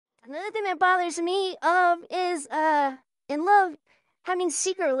Another thing that bothers me is in love having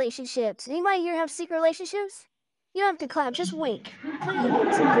secret relationships. Anybody here have secret relationships? You don't have to clap, just wink.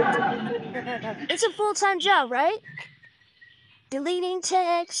 It's a full-time job, right? Deleting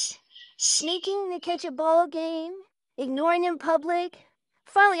texts, sneaking to catch a ball game, ignoring in public.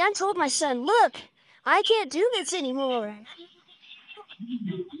 Finally, I told my son, look, I can't do this anymore.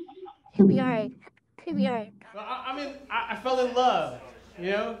 He'll be alright. He'll be alright. Well, I fell in love,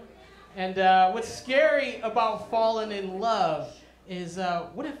 you know? And what's scary about falling in love is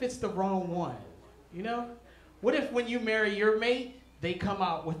what if it's the wrong one, you know? What if when you marry your mate, they come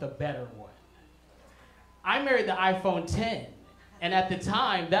out with a better one? I married the iPhone 10, and at the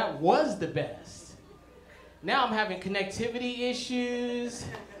time, that was the best. Now I'm having connectivity issues.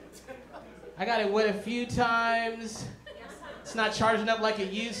 I got it wet a few times. It's not charging up like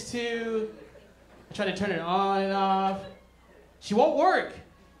it used to. I try to turn it on and off. She won't work.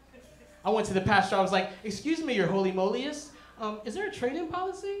 I went to the pastor. I was like, excuse me, your holy moliest. Is there a trade-in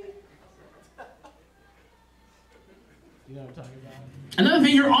policy? You know what I'm talking about? Another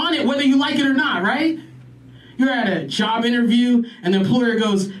thing, you're on it whether you like it or not, right? You're at a job interview, and the employer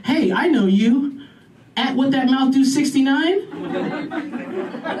goes, hey, I know you. At what that mouth do 69?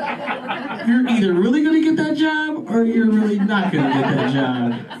 You're either really going to get that job, or you're really not going to get that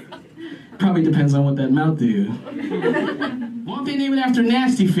job. Probably depends on what that mouth do. Why don't they name it after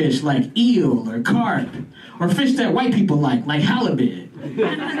nasty fish like eel or carp, or fish that white people like halibut?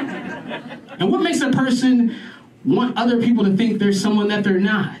 And what makes a person want other people to think they're someone that they're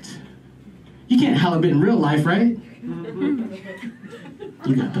not? You can't halibut in real life, right?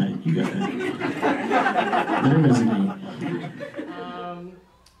 You got that. You got that. Let it resonate.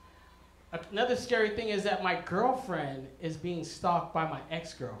 Another scary thing is that my girlfriend is being stalked by my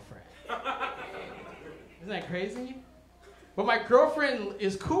ex-girlfriend. Isn't that crazy? But my girlfriend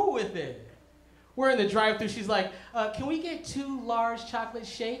is cool with it. We're in the drive-thru. She's like, can we get 2 large chocolate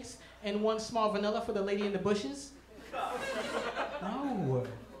shakes and 1 small vanilla for the lady in the bushes? No.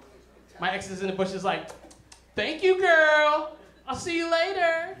 My ex is in the bushes like, thank you, girl. I'll see you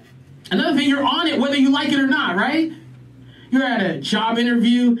later. Another thing, you're on it whether you like it or not, right? You're at a job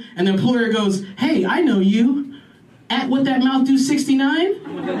interview, and the employer goes, hey, I know you. At what that mouth do 69?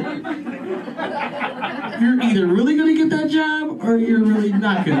 You're either really going to get that job, or you're really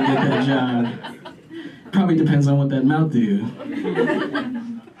not going to get that job. Probably depends on what that mouth do.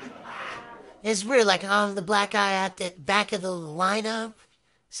 It's weird, like I'm the black guy at the back of the lineup.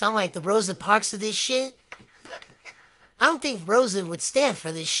 Sound like the Rosa Parks of this shit. I don't think Rosa would stand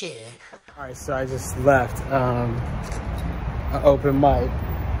for this shit. Alright, so I just left an open mic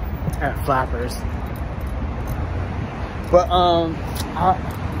at Flappers. But you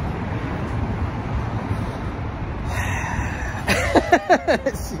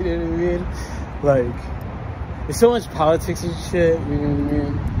know what I mean? Like, there's so much politics and shit, you know what I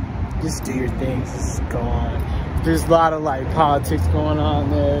mean? Just do your things, just go on. There's a lot of like politics going on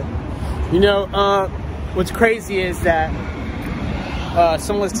there. You know, what's crazy is that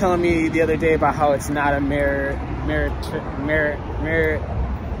someone was telling me the other day about how it's not a meritocracy.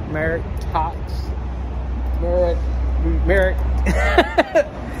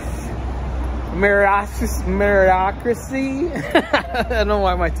 I don't know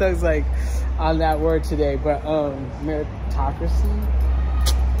why my tongue's like on that word today, but meritocracy.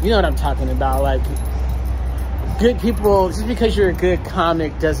 You know what I'm talking about? Like, good people, just because you're a good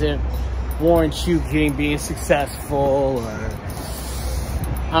comic doesn't warrant you being successful. Or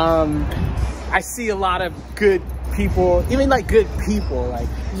I see a lot of good people, even like good people, like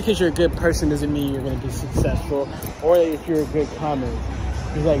just because you're a good person doesn't mean you're going to be successful. Or if you're a good comic,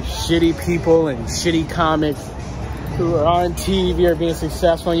 there's like shitty people and shitty comics who are on TV or being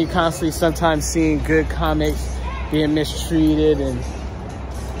successful, and you constantly sometimes seeing good comics being mistreated, and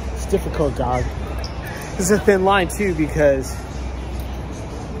it's difficult, dog. There's a thin line too, because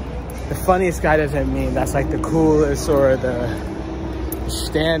the funniest guy doesn't mean that's like the coolest or the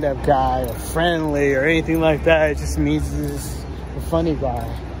stand-up guy or friendly or anything like that. It just means he's a funny guy.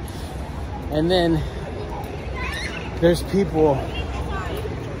 And then there's people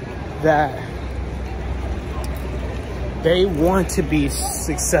that they want to be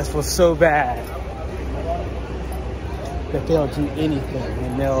successful so bad that they'll do anything,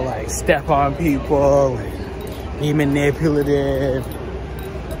 and they'll like step on people and be manipulative.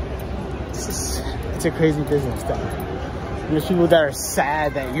 It's a crazy business, though. And there's people that are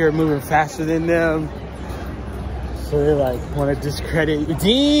sad that you're moving faster than them, so they like want to discredit you.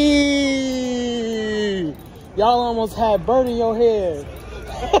 Dang! Y'all almost had Bird in your head.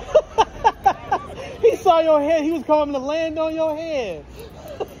 He saw your head. He was coming to land on your head.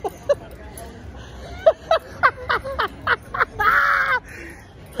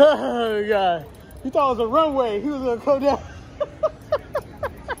 Oh God. He thought it was a runway. He was gonna come down.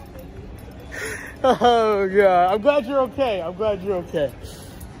 Oh God. I'm glad you're okay. I'm glad you're okay.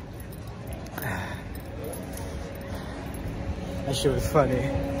 That shit was funny.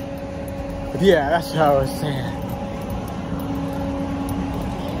 But yeah, that's what I was saying.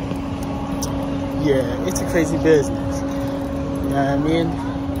 Yeah, it's a crazy business. You know what I mean?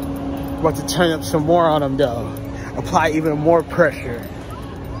 About to turn up some more on them though. Apply even more pressure.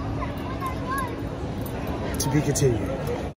 To be continued.